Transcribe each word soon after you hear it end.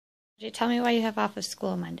Tell me why you have off of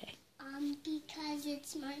school Monday. Because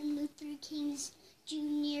it's Martin Luther King's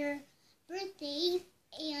Jr. birthday,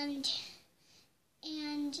 and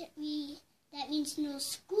that means no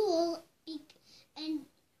school.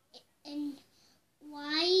 And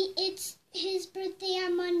why it's his birthday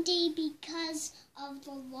on Monday? Because of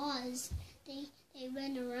the laws they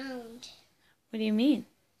ran around. What do you mean?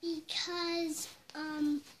 Because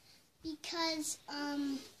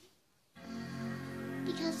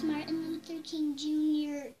Martin Luther King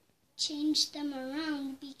Jr. changed them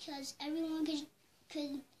around because everyone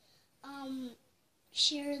could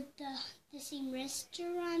share the same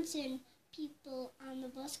restaurants, and people on the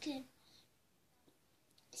bus could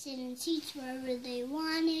sit in seats wherever they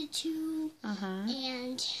wanted to,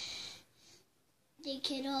 and they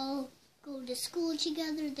could all go to school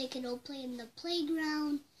together, they could all play in the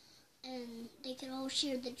playground, and they could all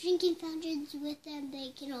share the drinking fountains with them.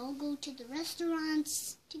 They can all go to the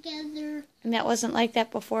restaurants together. And that wasn't like that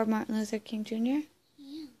before Martin Luther King Jr.?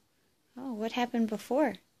 Yeah. Oh, what happened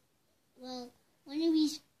before? Well, when he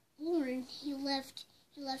was born, he left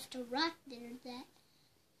a rock there that,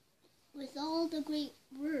 with all the great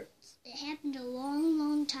words, it happened a long,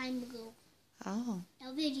 long time ago. Oh.